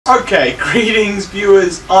Okay, greetings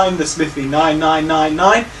viewers, I'm the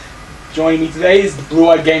Smithy9999. Joining me today is the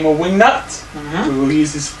blue-eyed gamer Wingnut. We will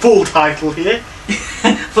use his full title here.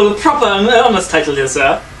 For the proper and honest title here,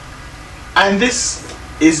 sir. And this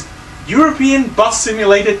is European Bus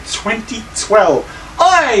Simulator 2012.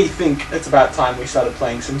 I think it's about time we started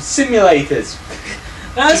playing some simulators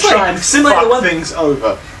to try and fuck things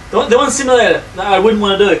over. The one simulator that I wouldn't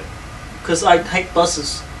want to do, because I hate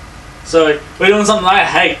buses. So we're doing something I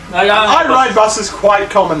hate. I ride buses quite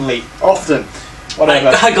commonly, often. Whatever.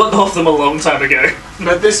 I got off them a long time ago.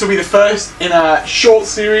 But this will be the first in a short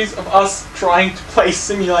series of us trying to play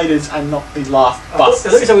simulators and not the last buses. I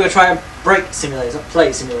thought you said we were going to try and break simulators, not play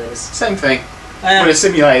simulators. Same thing. With a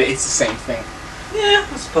simulator, it's the same thing. Yeah,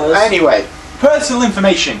 I suppose. Anyway, personal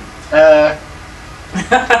information.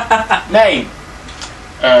 Name.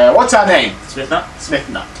 What's our name? Smithnut.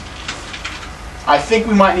 Smithnut. I think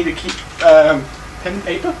we might need to keep pen and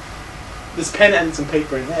paper. There's pen and some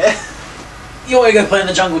paper in there. You want to go play in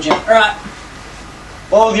the jungle gym? Alright.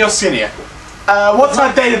 Well, you're senior. What's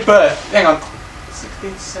our date of birth? Hang on.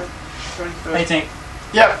 16th, 23rd. 18th.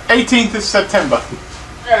 Yep, 18th of September.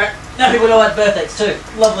 Alright. Now people know I have birthdays too.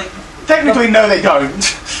 Lovely. Technically, no, they don't.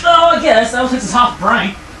 Oh, I guess. That was it's half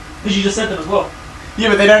brain. Because you just said them as well. Yeah,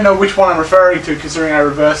 but they don't know which one I'm referring to, considering I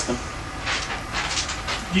reversed them.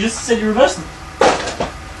 You just said you reversed them.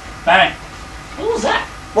 Bang. What was that?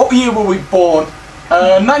 What year were we born?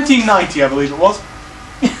 1990, I believe it was.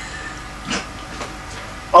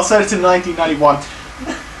 I'll set it to 1991.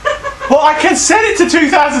 Well, I can set it to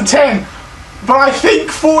 2010, but I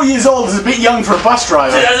think 4 years old is a bit young for a bus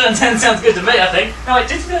driver. 2010 sounds good to me, I think. No, wait,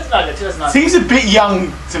 2009. Seems a bit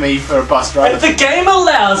young to me for a bus driver. If the game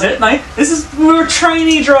allows it, mate, we're a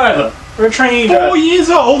trainee driver. We're a trainee driver. 4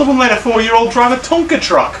 years old? I wouldn't let a 4-year-old drive a Tonka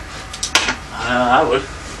truck. I would.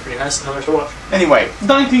 Pretty nice to know to watch. Anyway,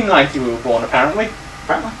 1990 we were born, apparently.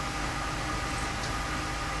 Apparently.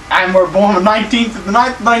 And we're born on the 19th of the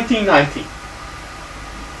 9th, 1990.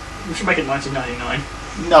 We should make it 1999.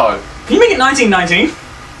 No. Can you make it 1919?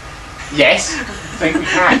 Yes. I think we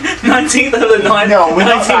can. 19th of the 9th, no, we're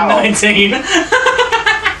 1919.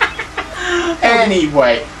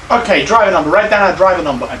 Anyway. Okay, driver number. Write down our driver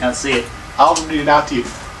number. I can't see it. I'll read it out to you.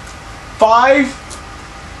 5.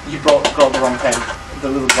 You got the wrong pen. The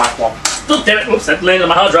little black one. Oh, damn it. Whoops, that landed on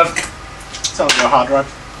my hard drive. It's on your hard drive.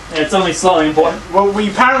 Yeah, it's only slightly important. Well, we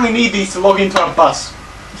apparently need these to log into our bus.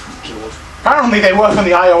 Oh, God. Apparently they work on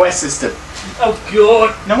the iOS system. Oh,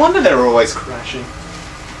 God. No wonder they're always crashing.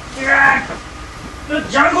 Yeah. The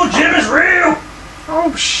jungle gym is real!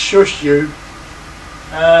 Oh, shush you.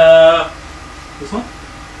 This one?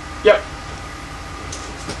 Yep.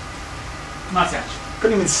 Nice catch.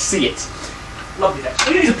 Couldn't even see it. Lovely that.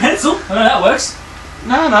 We can use a pencil. I know that works.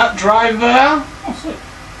 No, driver. Oh, sweet.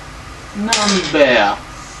 Number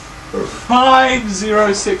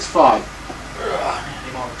 5065. I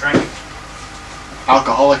need more of a drink.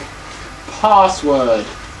 Alcoholic. Password.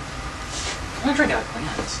 I'm gonna drink alcohol,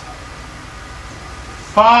 yes.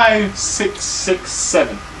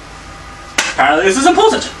 5667. Apparently this is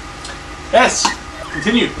important. Yes.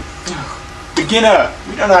 Continue. Beginner.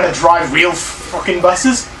 We don't know how to drive real fucking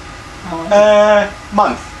buses.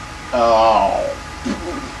 Month. Oh.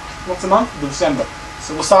 What's the month? December.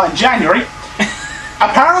 So we'll start in January.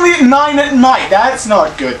 Apparently at 9 at night. That's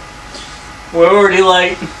not good. We're already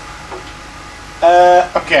late.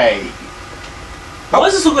 Okay. Why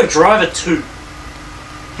does this look like Driver 2?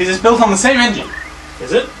 Because it's built on the same engine.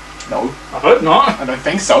 Is it? No. I hope not. I don't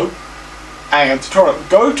think so. Hang on, tutorial.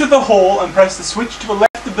 Go to the hall and press the switch to the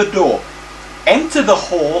left of the door. Enter the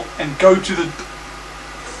hall and go to the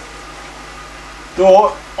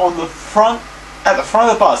door on the front, at the front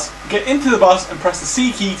of the bus. Get into the bus and press the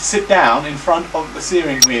C key to sit down in front of the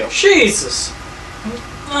steering wheel. Jesus!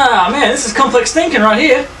 Ah, man, this is complex thinking right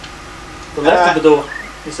here. The left of the door,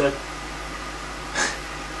 he said.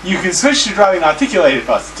 You can switch to driving an articulated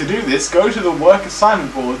bus. To do this, go to the work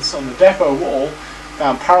assignment boards on the depot wall,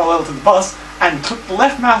 found parallel to the bus, and click the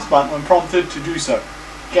left mouse button when prompted to do so.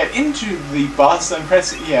 Get into the bus and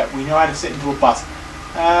press it. Yeah, we know how to sit into a bus.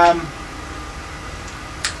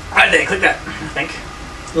 Right there, click that, I think.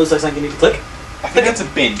 Looks like something you need to click. I think that's a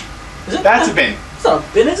bin. Is it? That's a bin. It's not a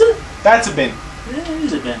bin, is it? That's a bin. It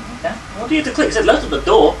is a bin, okay. What do you have to click? It said left of the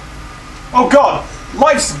door. Oh god!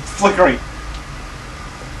 Lights flickering!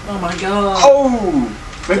 Oh my god. Oh!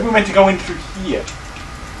 Maybe we're meant to go in through here.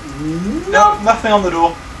 No, nothing on the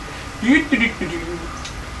door.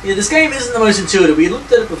 Yeah, this game isn't the most intuitive. We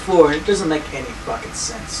looked at it before and it doesn't make any fucking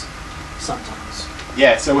sense. Sometimes.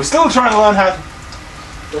 Yeah, so we're still trying to learn how to...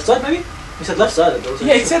 Left side, maybe? You said left side of the building.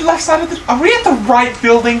 Yeah, it said left side of the... Are we at the right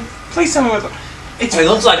building? Please tell me what the... It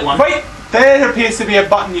looks like one. Wait, there appears to be a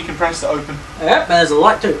button you can press to open. Yep, and there's a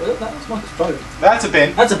light too. Oh, that's Michael's phone. That's a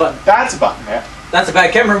bin. That's a button. That's a button, yeah. That's a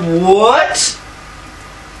bad camera. What?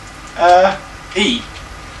 E.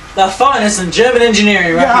 The finest in German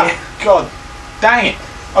engineering right here. God, dang it.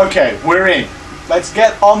 Okay, we're in. Let's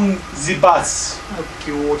get on the bus. Oh,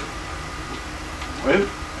 God. Well,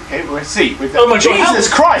 okay, we'll see. Oh my God, Jesus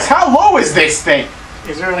Christ, how low is this thing?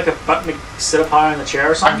 Is there like a button to sit up higher in the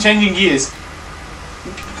chair or something? I'm changing gears.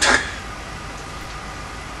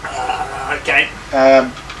 Okay.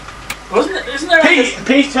 Isn't there like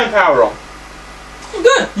P, turn power on. Oh,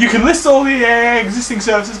 good. You can list all the existing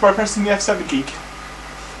services by pressing the F7 key.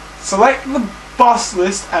 Select the bus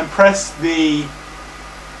list and press the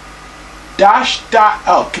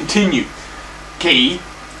continue key.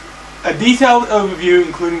 A detailed overview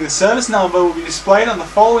including the service number will be displayed on the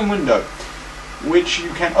following window, which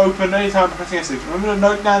you can open anytime by pressing F6. Remember to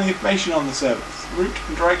note down the information on the service, route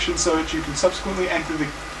and direction, so that you can subsequently enter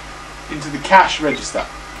into the cash register.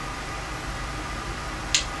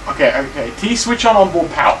 Okay. T switch on onboard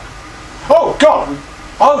power. Oh God!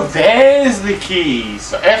 Oh, there's the keys.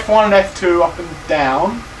 So F1 and F2 up and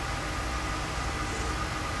down.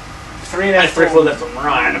 3 and F3 F4 for left and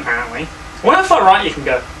right, apparently. Well, how far right you can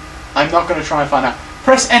go? I'm not going to try and find out.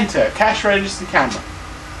 Press enter. Cash register camera.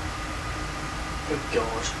 Good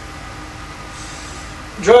God.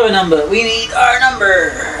 Driver number. We need our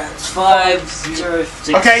number. It's 506.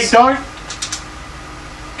 Okay, don't.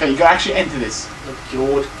 Okay, you gotta actually enter this. Oh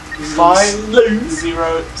God.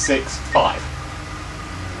 5065.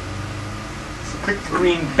 So click the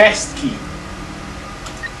green best key.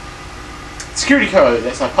 Security code.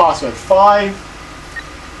 That's our password.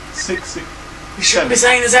 566. We shouldn't be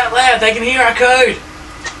saying this out loud. They can hear our code.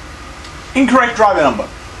 Incorrect driver number.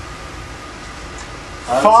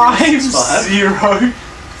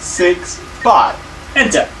 5065.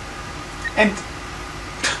 Enter. And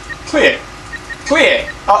clear.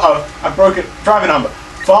 Uh-oh, I broke it. Driver number.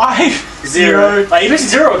 50. Like, if it's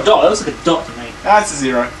 0 or dot, that looks like a dot to me. That's a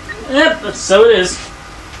 0. Yep, so it is.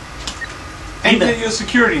 Enter your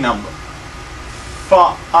security number.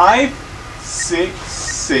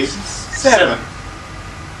 5667.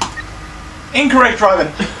 Incorrect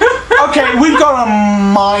driver. Okay, we've got a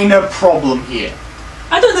minor problem here.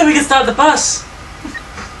 I don't think we can start the bus.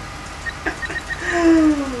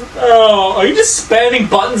 Oh, are you just spamming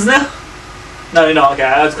buttons now? No, you're not. Okay,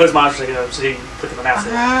 I was close my eyes so you can click on the mouse.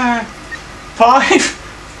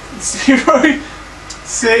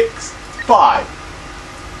 5065.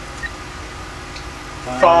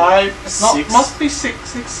 5. Must be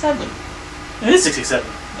 667. It is 667.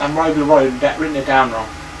 I'm written it down wrong.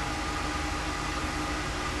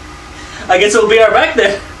 I guess it'll be right back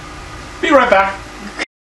then. Be right back.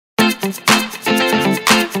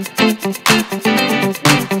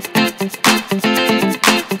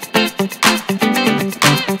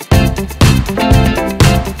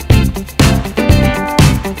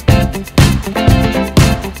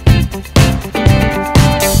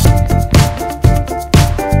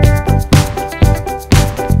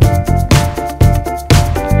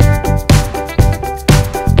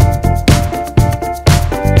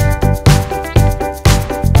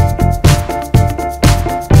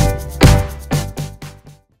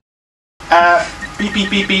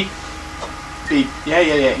 Beep. Beep. Yeah,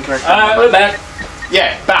 incorrect. We're back.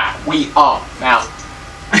 Yeah, back. We are now.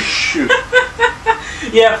 Shoot.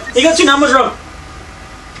 Yeah, you got 2 numbers wrong.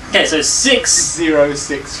 Okay, so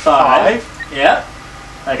 6065. Yeah.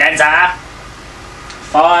 Okay,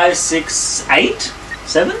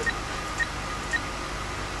 5687.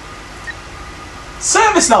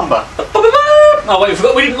 Service number. Oh wait, we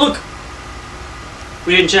forgot. We didn't look.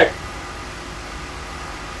 We didn't check.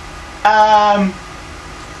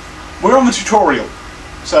 We're on the tutorial,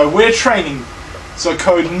 so we're training. So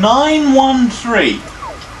code 913.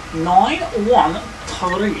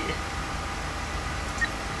 913.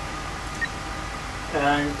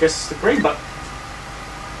 And guess the green button.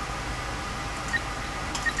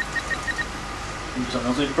 Can you do something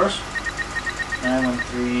else later first?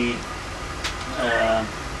 913.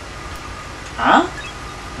 Huh?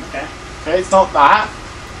 Okay. Okay, it's not that.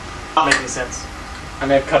 Not making sense. And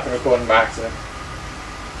they've cut the recording back, so.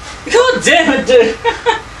 God damn it, dude!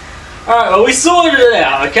 Alright, well, we sorted it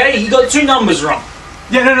out, okay? You got 2 numbers wrong.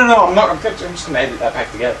 Yeah, no, I'm not. I'm just gonna edit that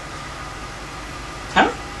back together.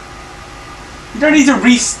 Huh? You don't need to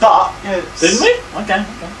restart. Yeah, didn't we? Okay,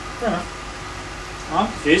 fair enough. I'm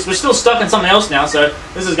confused. We're still stuck in something else now, so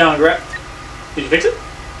this is going great. Did you fix it?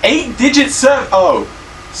 8-digit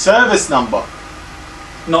service number.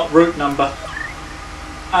 not route number.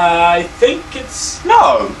 I think it's...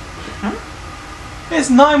 No! It's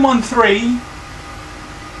 913.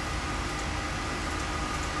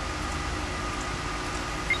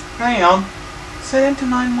 Hang on. It said enter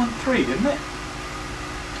 913, didn't it?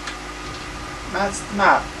 That's the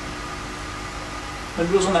map.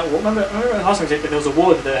 Maybe it was on that wall. Remember last time there was a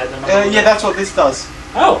wall over there. Yeah, that's what this does.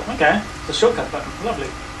 Oh, okay. It's a shortcut button. Lovely.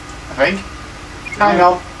 I think. Hang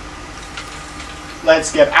on.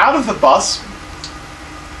 Let's get out of the bus.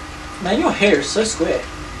 Man, your hair is so square.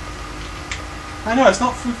 I know, it's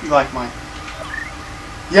not floofy like mine.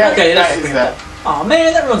 Yeah, okay, that is that. Oh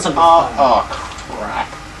man, that ruins something fun. Oh, crap.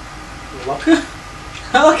 Locker?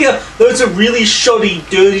 I like how those are really shoddy,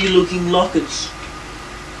 dirty looking lockers.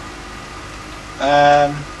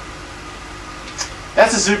 That's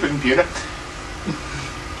a supercomputer.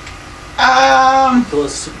 It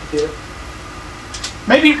was a supercomputer.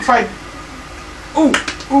 Maybe if I... Ooh.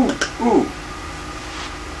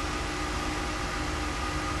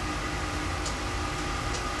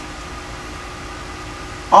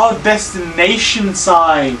 Our destination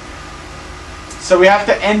sign. So we have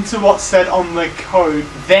to enter what's said on the code,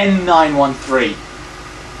 then 913.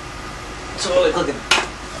 So what are we clicking?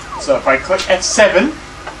 So if I click F7,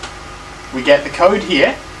 we get the code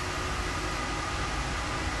here.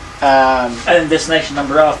 And then destination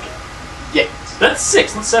number after. Yeah. That's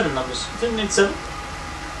 6, not 7 numbers. It didn't need 7.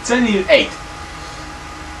 It's only an 8.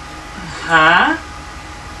 Huh?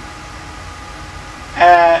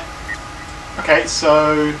 Okay,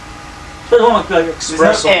 so... So I want to go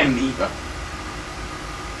express. There's no M either.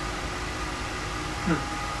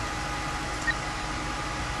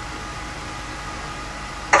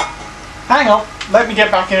 Hang on, let me get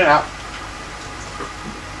back in and out.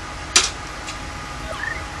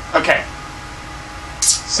 Okay.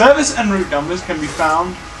 Service and route numbers can be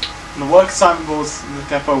found on the work assignment boards in the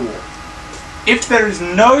depot wall. If there is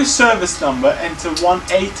no service number, enter 1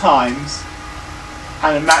 8 times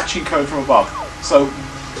and a matching code from above. So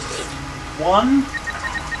 1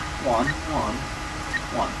 1 1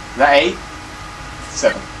 1. Is that 8?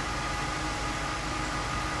 7.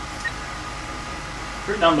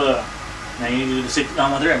 Route number. Now you need to do the secret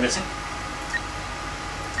number 3, I'm guessing.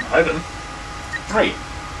 Open. 3.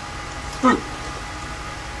 Boop.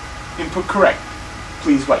 Input correct.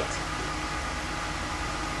 Please wait.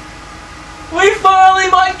 We finally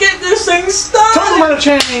might get this thing started! Total amount of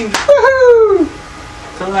change! Woohoo!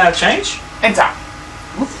 Total amount of change? Enter.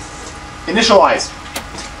 Initialize.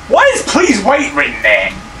 Why is please wait written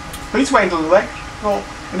there? Please wait until the electrical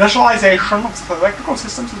initialization of the electrical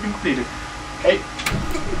systems has been completed. Okay.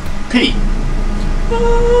 P.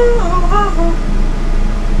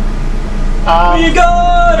 We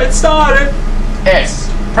got it started! S.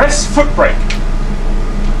 Press foot brake.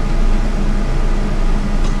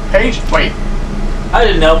 Page, wait. I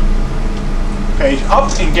didn't know. Page up,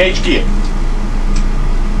 engage gear.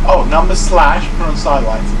 Oh, number slash, put on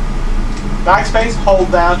sidelights. Backspace, hold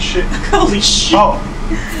down, shit. Holy shit! Oh.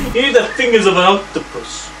 You need the fingers of an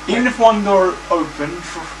octopus. Even if one door open,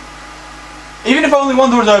 even if only one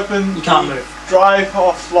door is open, you can't move. Drive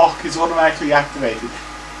off lock is automatically activated.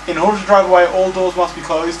 In order to drive away, all doors must be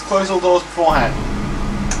closed. Close all doors beforehand.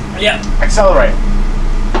 Yeah. Accelerate.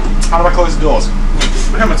 How do I close the doors?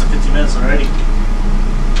 We're almost at 50 minutes already.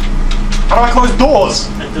 How do I close doors?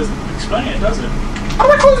 It doesn't explain it, does it? How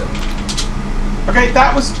do I close it? Okay,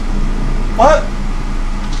 that was... What?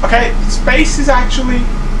 Okay, space is actually...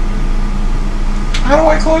 How do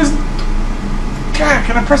I close... God,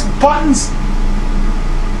 can I press buttons?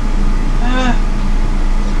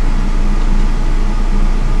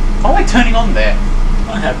 How am I turning on there?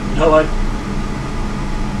 I have no idea.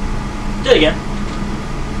 Do it again.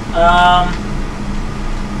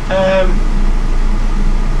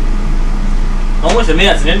 Only for me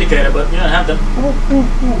that's an indicator, but you don't have them.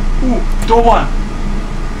 Ooh. Door 1.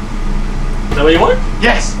 Is that what you want?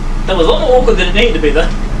 Yes. That was a lot more awkward than it needed to be, though.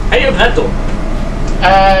 How do you open that door?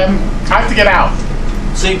 I have to get out.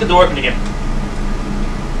 So you get the door open again.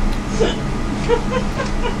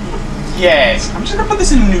 Yes. I'm just gonna put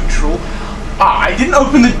this in neutral. Ah, I didn't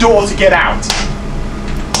open the door to get out.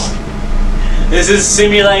 This is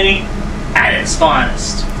simulating at its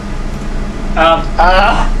finest.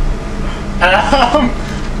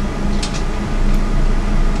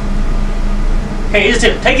 Hey, here's a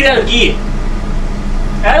tip. Take it out of gear.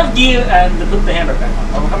 Out of gear and put the handbrake back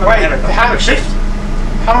on. Wait, how do shift?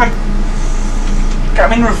 How do I...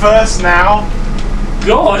 I'm in reverse now.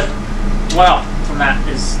 God! Wow, from that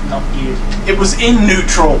is not geared. It was in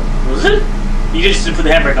neutral. Was it? You just didn't put the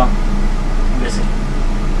handbrake on. I'm guessing.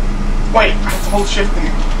 Wait, I have to hold shift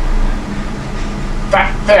and...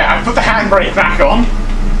 Back there, I put the handbrake back on.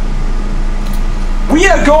 We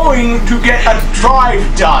are going to get a drive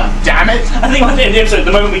done, damn it! I think at the end of the episode,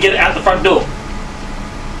 the moment we get out the front door.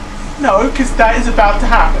 No, because that is about to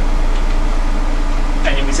happen.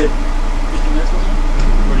 And then we said 15 minutes, wasn't it?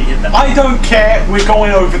 Or did you hit that? I don't care, we're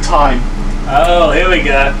going over time. Oh, here we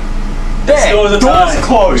go. There, door's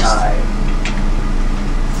closed. Time.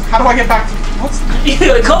 How do I get back to... What's... You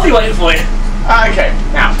got a coffee waiting for you. Okay,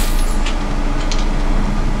 now.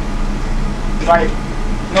 Did I...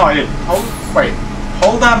 No, I didn't. Wait.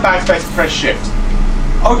 Hold down backspace and press shift.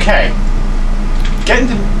 Okay. Get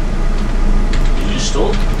into... Did you just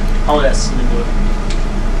stall? Oh, yes, and then do it.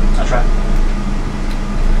 I'll try.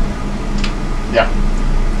 Yeah.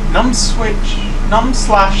 Num/switch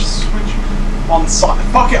on side.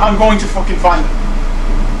 Fuck it, I'm going to fucking find the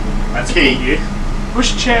That's key. You.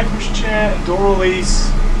 Push chair, door release,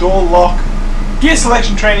 door lock, gear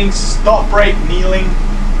selection training, stop brake, kneeling,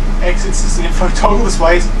 exit system info, toggle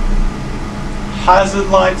displays, hazard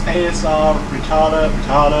lights, ASR, retarder,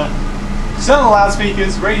 external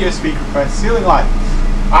loudspeakers, radio speaker request, ceiling light.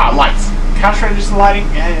 Ah, lights. Cash register lighting,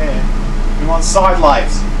 yeah. We want side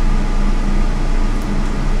lights.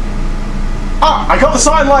 Ah, I got the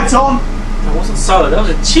side lights on! That wasn't solid, that was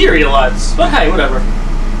a cheery lights. But hey, whatever.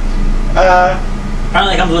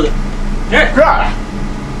 Apparently it comes with it. Here. Grah.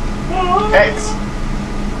 X.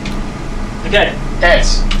 Okay.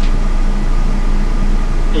 S.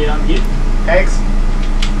 Are you on mute? X.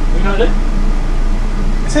 What are you gonna do?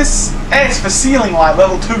 It says S for ceiling light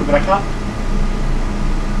level 2, but I can't.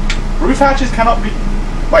 Roof hatches cannot be...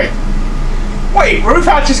 Wait, roof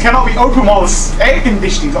hatches cannot be open while the air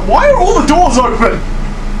conditioning's on. Why are all the doors open?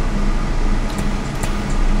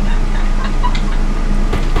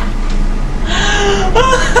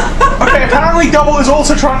 Okay, apparently W is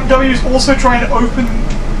also trying to open the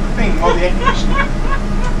thing on the air conditioning.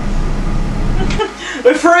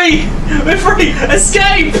 We're free! We're free!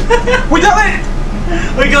 Escape! We done it!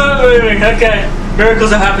 We got it moving, okay. Miracles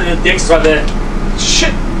have happened, the X is right there.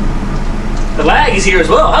 Shit! The lag is here as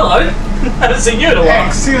well, hello! Haven't seen you in a while.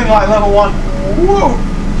 X, ceiling light level 1. Whoa!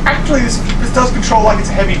 Actually, this does control like it's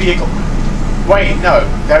a heavy vehicle. Wait, no.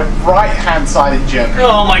 The right hand side in German.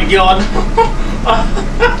 Oh my god.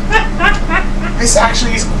 This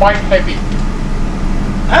actually is quite heavy.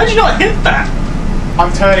 How did you not hit that?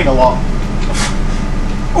 I'm turning a lot.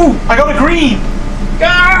 Ooh, I got a green!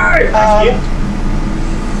 Go!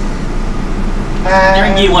 You're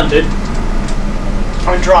in gear 1, dude.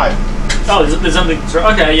 I'm in drive. Oh, there's something...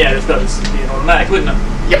 Okay, yeah, it's got this be an automatic, wouldn't it?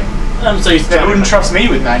 Yep. I'm so used to They wouldn't trust me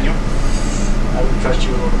with manual. I wouldn't trust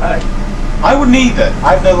you with automatic. I wouldn't either.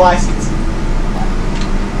 I have no license.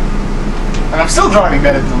 And I'm still driving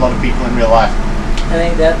better than a lot of people in real life.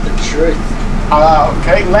 Ain't that the truth?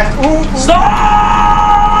 Okay, left. Ooh. Stop!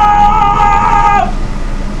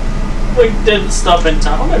 We didn't stop in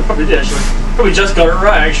time. Oh, no, we probably did actually. Probably just got it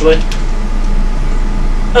right actually.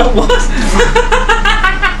 What?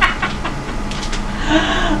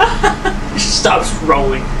 Stops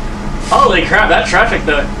rolling. Holy crap, that traffic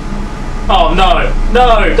though. Oh no,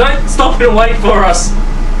 no, don't stop and wait for us.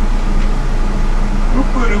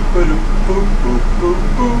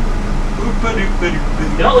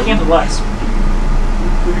 You're not looking at the lights.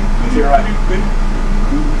 You're right.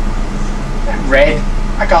 Red.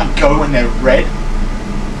 I can't go when they're red.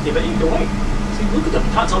 Yeah, but you can wait. See, look at them.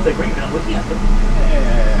 You can't tell if they're green if you're not looking at them.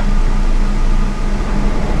 Yeah.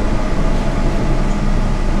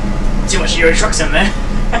 Too much Euro trucks in there.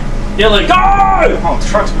 You're like, go! Oh, the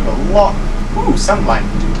trucks move a lot. Ooh, sunlight.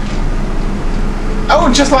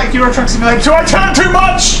 Oh, just like Euro Truck Simulator 2, I turned too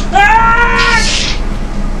much! Ah!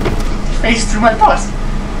 Face through my bus.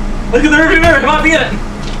 Look at the rearview mirror, come on, be in it!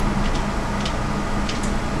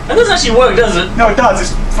 That doesn't actually work, does it? No, it does.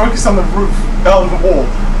 It's focused on the roof, on the wall.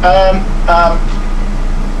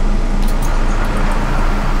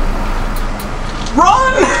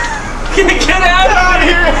 Run! Get out of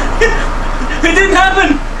here! It didn't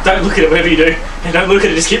happen! Don't look at it, whatever you do. And don't look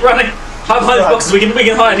at it, just keep running. Hide behind the boxes, we can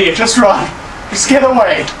hide here. Just run. Just get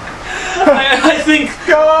away. I think...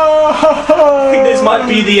 Go! I think this might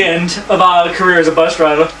be the end of our career as a bus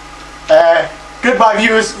driver. Goodbye,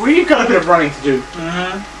 viewers. We've got a bit of running to do.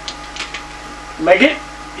 Leg it?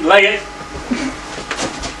 Leg it.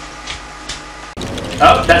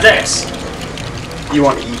 Oh, that's X. You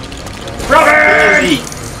want E. Robert! E.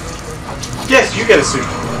 Yes, you get a suit.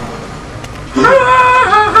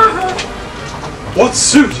 What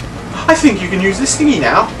suit? I think you can use this thingy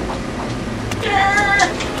now.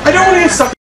 I don't want to get stuck